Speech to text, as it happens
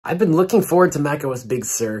I've been looking forward to macOS Big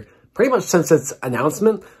Sur pretty much since its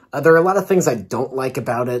announcement. There are a lot of things I don't like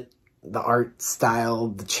about it. The art style,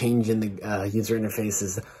 the change in the user interface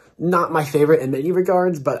is not my favorite in many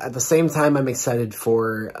regards, but at the same time, I'm excited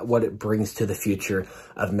for what it brings to the future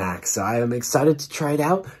of Mac. So I am excited to try it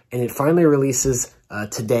out, and it finally releases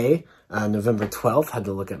today, November 12th. Had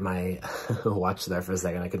to look at my watch there for a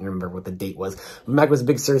second. I couldn't remember what the date was. macOS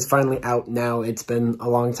Big Sur is finally out now. It's been a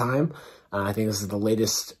long time. I think this is the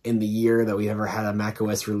latest in the year that we ever had a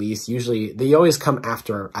macOS release. Usually, they always come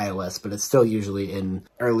after iOS, but it's still usually in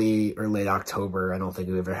early or late October. I don't think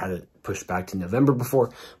we've ever had it pushed back to November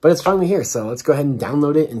before, but it's finally here. So let's go ahead and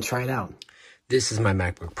download it and try it out. This is my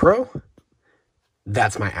MacBook Pro.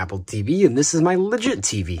 That's my Apple TV, and this is my legit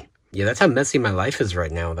TV. Yeah, that's how messy my life is right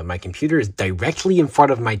now, that my computer is directly in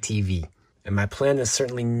front of my TV. And my plan is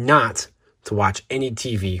certainly not to watch any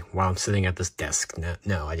TV while I'm sitting at this desk.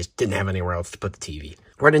 No, I just didn't have anywhere else to put the TV.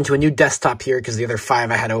 Right into a new desktop here because the other 5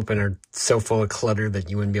 I had open are so full of clutter that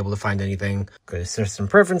you wouldn't be able to find anything. Go to System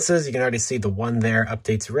Preferences. You can already see the one there,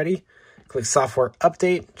 Updates Ready. Click Software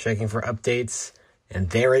Update, checking for updates. And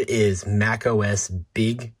there it is, macOS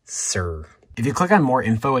Big Sur. If you click on more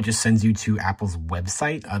info, it just sends you to Apple's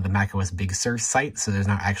website, the macOS Big Sur site, so there's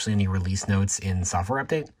not actually any release notes in software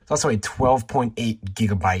update. It's also a 12.8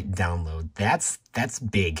 gigabyte download. That's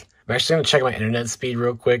big. I'm actually going to check my internet speed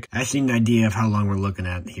real quick. I actually need an idea of how long we're looking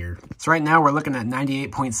at here. So right now we're looking at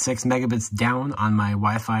 98.6 megabits down on my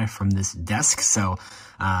Wi-Fi from this desk. So,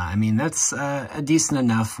 I mean, that's a decent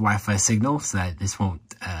enough Wi-Fi signal so that this won't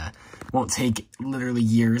take literally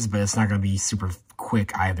years, but it's not going to be super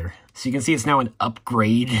quick either. So you can see it's now an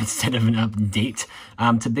upgrade instead of an update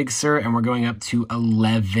to Big Sur, and we're going up to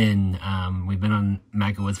 11. We've been on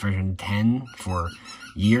macOS version 10 for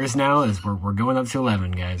years now. We're going up to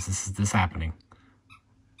 11, guys. This is happening.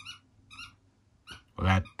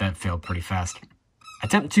 Well, that failed pretty fast.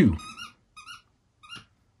 Attempt 2.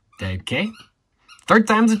 Okay. Third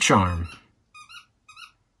time's a charm.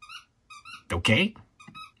 Okay.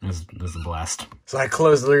 This is a blast. So I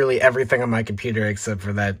closed literally everything on my computer except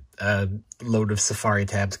for that load of Safari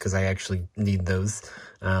tabs because I actually need those.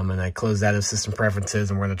 And I closed out of System Preferences,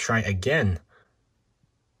 and we're going to try again.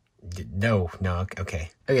 No, okay.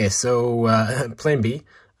 Okay, so plan B.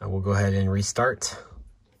 We'll go ahead and restart.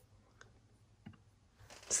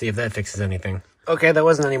 See if that fixes anything. Okay, that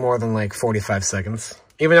wasn't any more than like 45 seconds.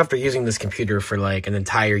 Even after using this computer for like an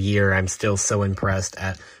entire year, I'm still so impressed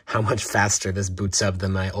at how much faster this boots up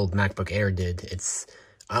than my old MacBook Air did. It's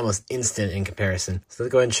almost instant in comparison. So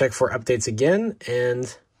let's go ahead and check for updates again,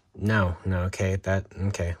 and no, okay,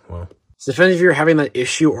 well. So if any of you are having that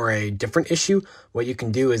issue or a different issue, what you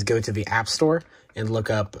can do is go to the App Store and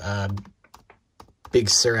look up Big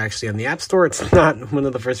Sur actually on the App Store. It's not one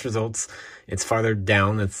of the first results. It's farther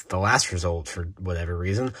down. It's the last result for whatever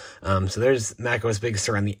reason. So there's macOS Big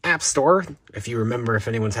Sur on the App Store. If you remember, if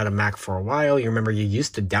anyone's had a Mac for a while, you remember you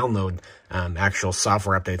used to download actual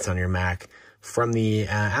software updates on your Mac from the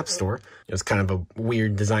App Store. It was kind of a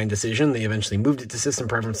weird design decision. They eventually moved it to System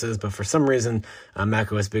Preferences, but for some reason,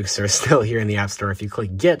 macOS Big Sur is still here in the App Store. If you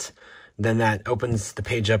click Get, then that opens the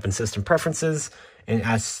page up in System Preferences and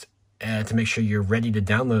asks to make sure you're ready to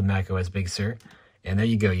download macOS Big Sur. And there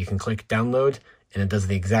you go. You can click download, and it does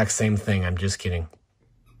the exact same thing. I'm just kidding.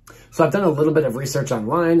 So I've done a little bit of research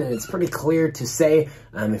online, and it's pretty clear to say,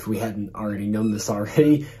 if we hadn't already known this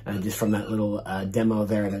already, just from that little demo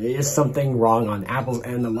there, that it is something wrong on Apple's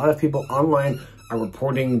end. A lot of people online are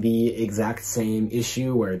reporting the exact same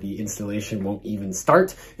issue where the installation won't even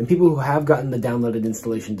start. And people who have gotten the downloaded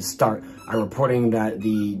installation to start are reporting that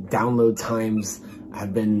the download times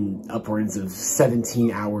have been upwards of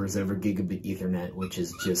 17 hours over gigabit Ethernet, which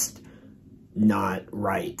is just not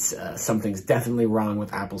right. Something's definitely wrong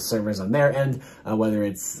with Apple's servers on their end, whether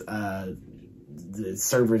it's the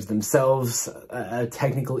servers themselves a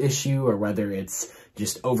technical issue, or whether it's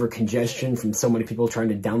just over congestion from so many people trying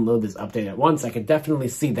to download this update at once. I could definitely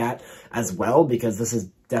see that as well, because this is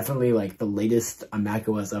definitely like the latest a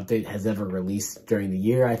macOS update has ever released during the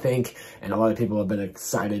year, I think. And a lot of people have been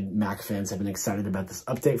excited, Mac fans have been excited about this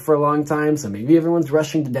update for a long time. So maybe everyone's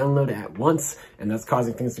rushing to download it at once, and that's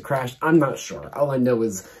causing things to crash. I'm not sure. All I know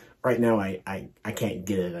is right now I can't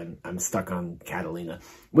get it. I'm stuck on Catalina,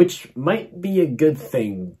 which might be a good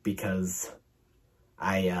thing because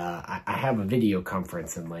I have a video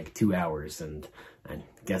conference in like 2 hours, and I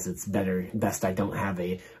guess it's best I don't have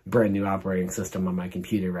a brand new operating system on my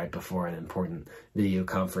computer right before an important video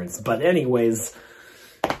conference. But anyways,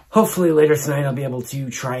 hopefully later tonight I'll be able to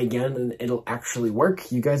try again and it'll actually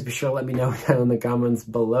work. You guys be sure to let me know down in the comments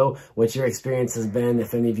below what your experience has been,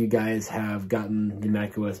 if any of you guys have gotten the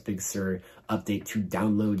macOS Big Sur update to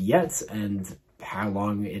download yet, and how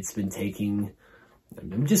long it's been taking.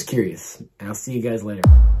 I'm just curious. I'll see you guys later.